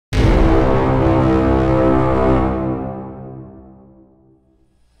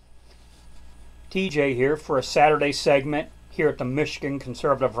TJ here for a Saturday segment here at the Michigan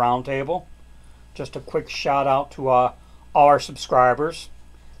Conservative Roundtable. Just a quick shout out to all our subscribers,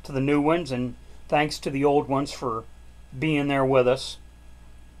 to the new ones, and thanks to the old ones for being there with us.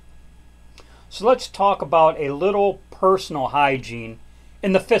 So let's talk about a little personal hygiene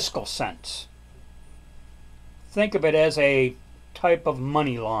in the fiscal sense. Think of it as a type of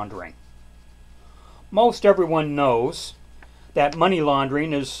money laundering. Most everyone knows that money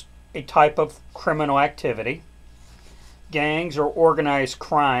laundering is a type of criminal activity. Gangs or organized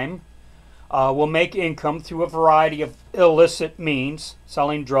crime will make income through a variety of illicit means,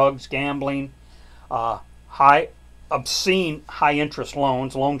 selling drugs, gambling, obscene high-interest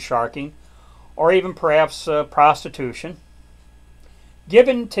loans, loan sharking, or even perhaps prostitution.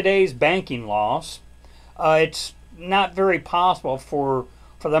 Given today's banking laws, it's not very possible for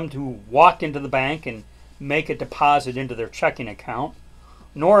them to walk into the bank and make a deposit into their checking account,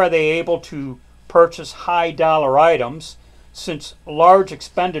 nor are they able to purchase high-dollar items, since large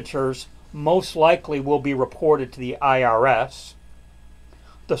expenditures most likely will be reported to the IRS.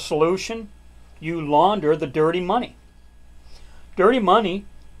 The solution? You launder the dirty money. Dirty money,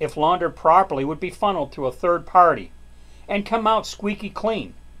 if laundered properly, would be funneled through a third party and come out squeaky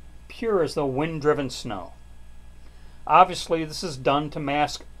clean, pure as the wind-driven snow. Obviously, this is done to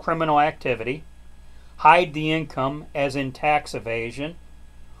mask criminal activity, hide the income as in tax evasion,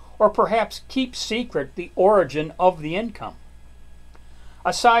 or perhaps keep secret the origin of the income.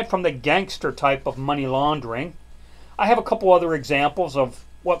 Aside from the gangster type of money laundering, I have a couple other examples of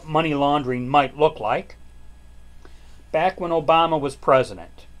what money laundering might look like. Back when Obama was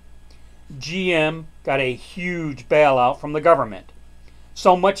president, GM got a huge bailout from the government.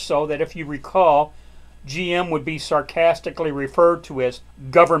 So much so that, if you recall, GM would be sarcastically referred to as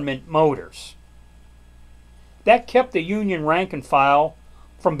government motors. That kept the union rank and file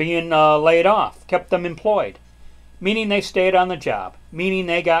from being laid off, kept them employed, meaning they stayed on the job, meaning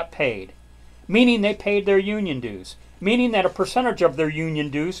they got paid, meaning they paid their union dues, meaning that a percentage of their union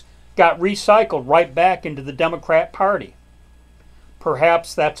dues got recycled right back into the Democrat Party.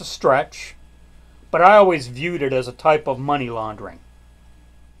 Perhaps that's a stretch, but I always viewed it as a type of money laundering.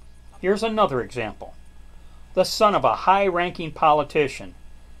 Here's another example. The son of a high-ranking politician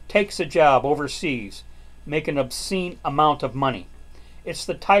takes a job overseas, making an obscene amount of money. It's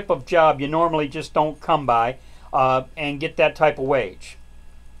the type of job you normally just don't come by and get that type of wage.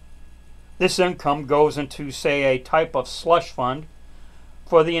 This income goes into, say, a type of slush fund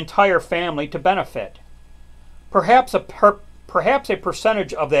for the entire family to benefit. Perhaps a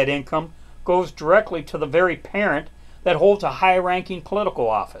percentage of that income goes directly to the very parent that holds a high-ranking political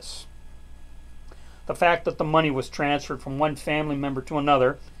office. The fact that the money was transferred from one family member to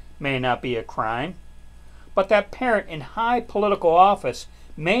another may not be a crime, but that parent in high political office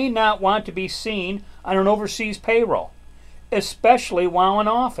may not want to be seen on an overseas payroll, especially while in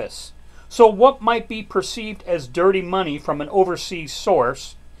office. So what might be perceived as dirty money from an overseas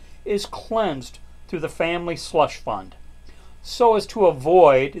source is cleansed through the family slush fund, so as to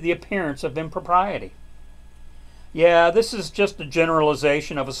avoid the appearance of impropriety. Yeah, this is just a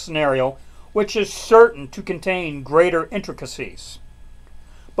generalization of a scenario which is certain to contain greater intricacies.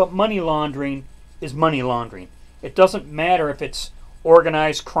 But money laundering is money laundering. It doesn't matter if it's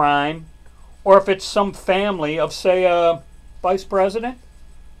organized crime or if it's some family of, say, a vice president.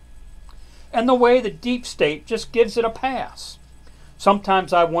 And the way the deep state just gives it a pass.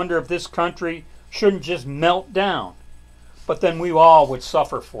 Sometimes I wonder if this country shouldn't just melt down, but then we all would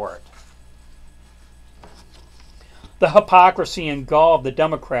suffer for it. The hypocrisy and gall of the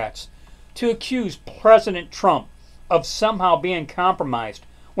Democrats to accuse President Trump of somehow being compromised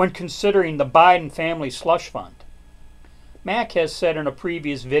when considering the Biden family slush fund. Mac has said in a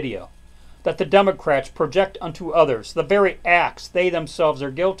previous video that the Democrats project unto others the very acts they themselves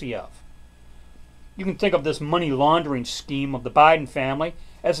are guilty of. You can think of this money laundering scheme of the Biden family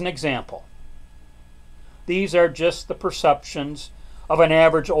as an example. These are just the perceptions of an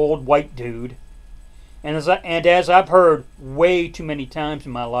average old white dude. And as I've heard way too many times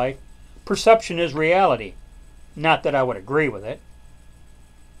in my life, perception is reality. Not that I would agree with it.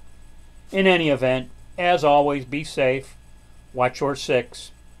 In any event, as always, be safe, watch your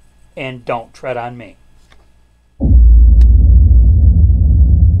six, and don't tread on me.